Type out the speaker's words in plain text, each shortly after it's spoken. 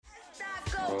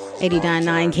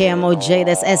89.9 KMOJ,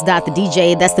 that's S. Dot the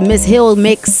DJ. That's the Miss Hill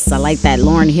mix. I like that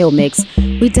Lauryn Hill mix.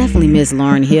 We definitely miss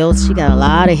Lauryn Hill. She got a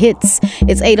lot of hits.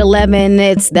 It's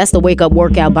 8:11. That's the wake up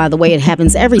workout, by the way. It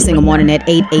happens every single morning at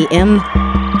 8 a.m.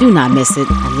 Do not miss it.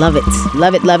 I love it.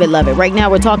 Love it, love it, love it. Right now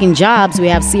we're talking jobs. We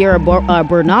have Sierra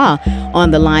Bernard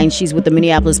on the line. She's with the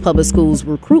Minneapolis Public Schools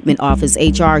Recruitment Office,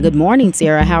 HR. Good morning,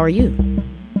 Sierra. How are you?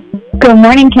 Good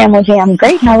morning, KMOJ. I'm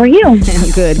great. How are you?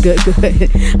 Good.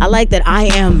 I like that I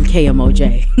am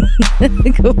KMOJ.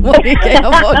 Good morning, KMOJ.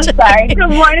 I'm sorry. Good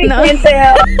morning,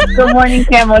 Chantel. Good morning,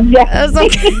 KMOJ. That's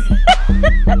okay.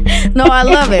 No, I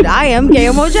love it. I am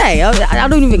KMOJ. I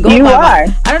don't even go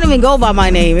I don't even go by my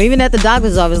name. Even at the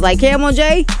doctor's office, like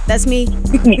KMOJ, that's me.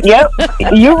 Yep.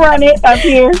 You run it up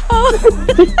here.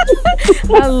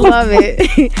 I love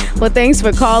it. Well, thanks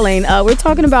for calling. We're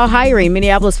talking about hiring.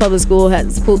 Minneapolis Public Schools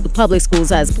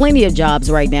has plenty of jobs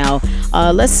right now.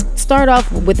 Let's start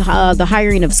off with the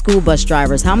hiring of school bus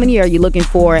drivers. How many are you looking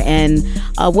for, and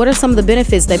what are some of the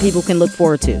benefits that people can look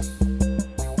forward to?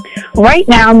 Right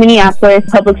now, Minneapolis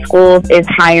Public Schools is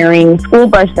hiring school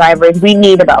bus drivers. We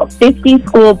need about 50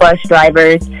 school bus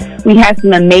drivers. We have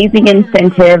some amazing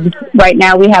incentives. Right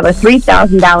now, we have a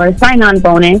 $3,000 sign-on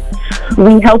bonus.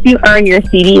 We help you earn your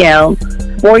CDL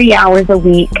 40 hours a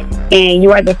week, and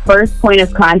you are the first point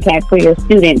of contact for your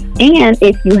students. And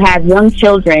if you have young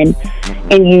children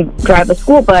and you drive a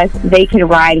school bus, they can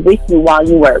ride with you while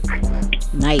you work.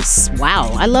 Nice. Wow.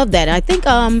 I love that. I think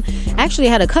actually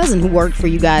had a cousin who worked for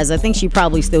you guys. I think she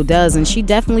probably still does, and she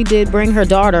definitely did bring her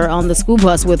daughter on the school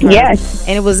bus with her. Yes.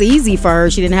 And it was easy for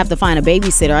her. She didn't have to find a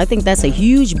babysitter. I think that's a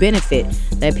huge benefit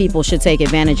that people should take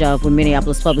advantage of with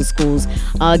Minneapolis Public Schools.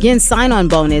 Again, sign-on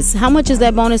bonus. How much is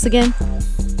that bonus again?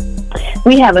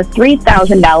 We have a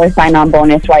 $3,000 sign-on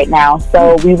bonus right now,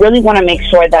 so we really want to make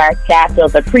sure that our staff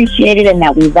feels appreciated and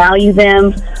that we value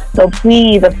them. So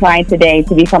please apply today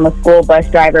to become a school bus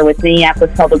driver with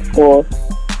Minneapolis Public Schools.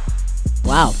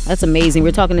 Wow, that's amazing.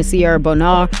 We're talking to Sierra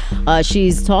Bernard.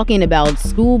 She's talking about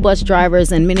school bus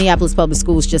drivers and Minneapolis Public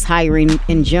Schools just hiring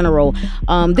in general.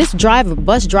 This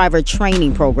bus driver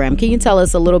training program, can you tell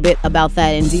us a little bit about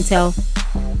that in detail?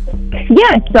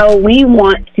 Yes, so we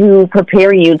want to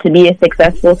prepare you to be a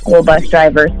successful school bus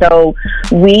driver. So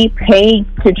we pay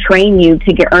to train you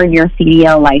to earn your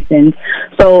CDL license.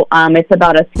 So it's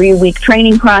about a 3-week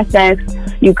training process.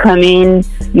 You come in,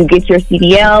 you get your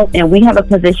CDL, and we have a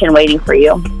position waiting for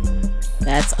you.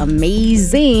 That's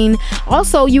amazing.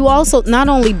 Also, not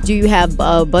only do you have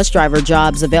bus driver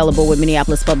jobs available with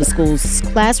Minneapolis Public Schools,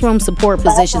 classroom support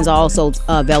positions are also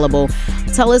available.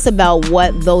 Tell us about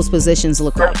what those positions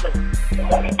look like.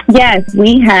 Yes,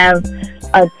 we have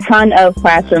a ton of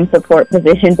classroom support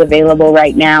positions available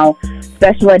right now.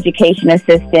 Special education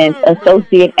assistants,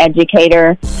 associate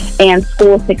educator, and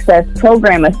school success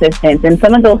program assistants. And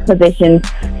some of those positions,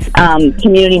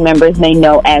 community members may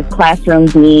know as classroom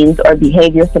deans or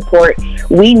behavior support.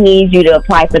 We need you to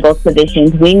apply for those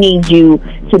positions. We need you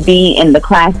to be in the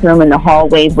classroom, in the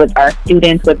hallways with our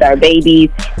students, with our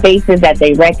babies, faces that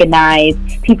they recognize,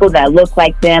 people that look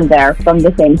like them, that are from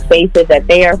the same spaces that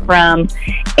they are from.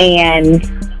 And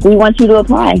we want you to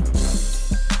apply.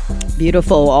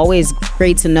 Beautiful. Always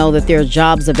great to know that there are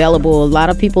jobs available. A lot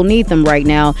of people need them right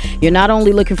now. You're not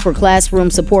only looking for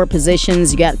classroom support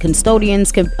positions, you got custodian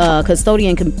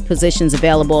positions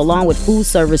available along with food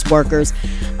service workers.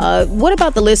 What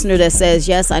about the listener that says,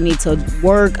 yes, I need to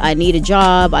work, I need a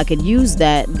job, I could use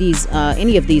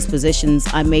any of these positions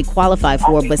I may qualify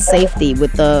for, but safety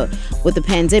with the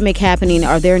pandemic happening,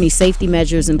 are there any safety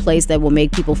measures in place that will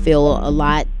make people feel a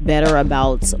lot better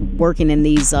about working in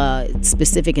these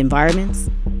specific environments?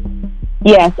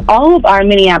 Yes, all of our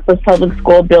Minneapolis Public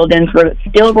School buildings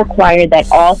still require that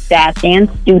all staff and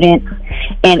students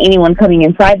and anyone coming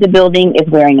inside the building is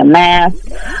wearing a mask.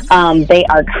 They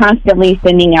are constantly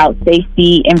sending out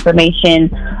safety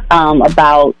information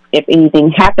about if anything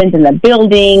happens in the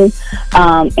building,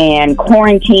 and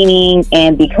quarantining.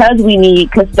 And because we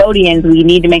need custodians, we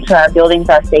need to make sure our buildings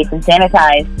are safe and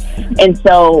sanitized. And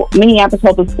so Minneapolis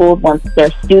Public Schools wants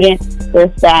their students,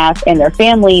 their staff, and their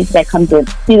families that come to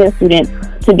see their students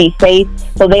to be safe.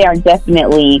 So they are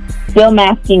definitely still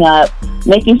masking up,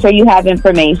 making sure you have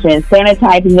information,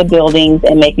 sanitizing the buildings,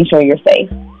 and making sure you're safe.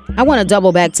 I want to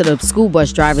double back to the school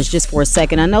bus drivers just for a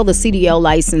second. I know the CDL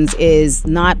license is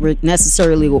not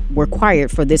necessarily required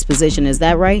for this position. Is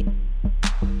that right?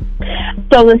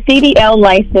 So the CDL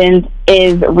license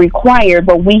is required,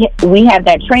 but we have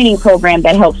that training program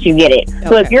that helps you get it. Okay.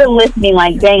 So if you're listening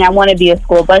like, dang, I want to be a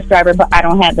school bus driver, but I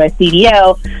don't have the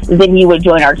CDL, then you would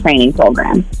join our training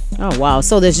program. Oh, wow.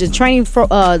 So there's is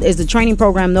the training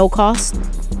program no cost?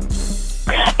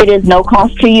 It is no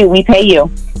cost to you. We pay you.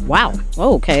 Wow.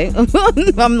 Okay.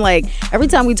 I'm like, every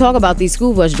time we talk about these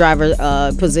school bus driver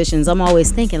positions, I'm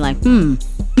always thinking like, maybe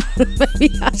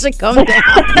I should come down.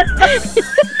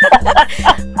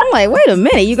 I'm like, wait a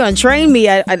minute, you're going to train me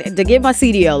to get my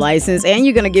CDL license, and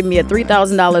you're going to give me a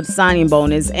 $3,000 signing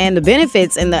bonus, and the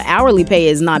benefits and the hourly pay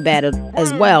is not bad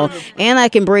as well, and I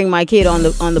can bring my kid on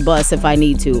the bus if I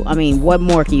need to. I mean, what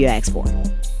more can you ask for?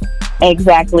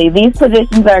 Exactly. These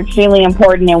positions are extremely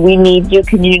important, and we need you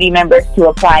community members to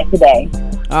apply today.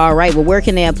 All right. Well, where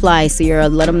can they apply, Sierra?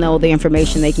 Let them know the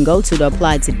information they can go to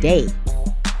apply today.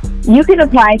 You can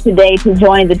apply today to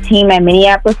join the team at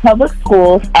Minneapolis Public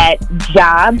Schools at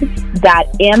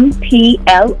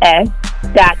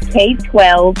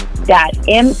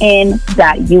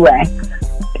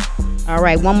jobs.mpls.k12.mn.us. All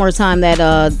right. One more time,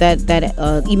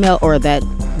 that email or that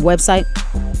website.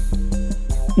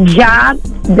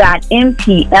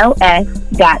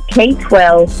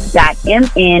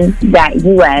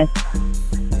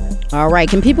 jobs.mpls.k12.mn.us. All right.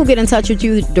 Can people get in touch with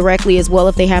you directly as well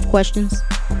if they have questions?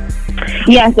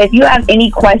 Yes, if you have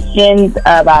any questions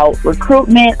about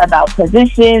recruitment, about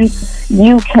positions,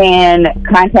 you can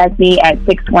contact me at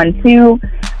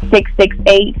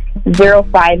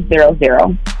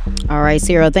 612-668-0500. All right,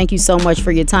 Sarah, thank you so much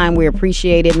for your time. We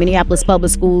appreciate it. Minneapolis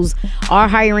Public Schools are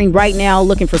hiring right now,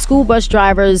 looking for school bus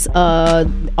drivers,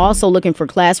 also looking for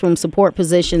classroom support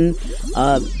position,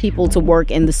 people to work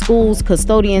in the schools,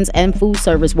 custodians, and food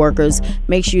service workers.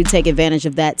 Make sure you take advantage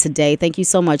of that today. Thank you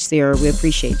so much, Sarah. We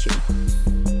appreciate you.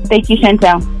 Thank you,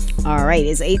 Chantel. All right,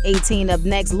 it's 8:18 up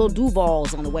next. Lil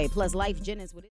Duval's on the way, plus Life Jennings with it.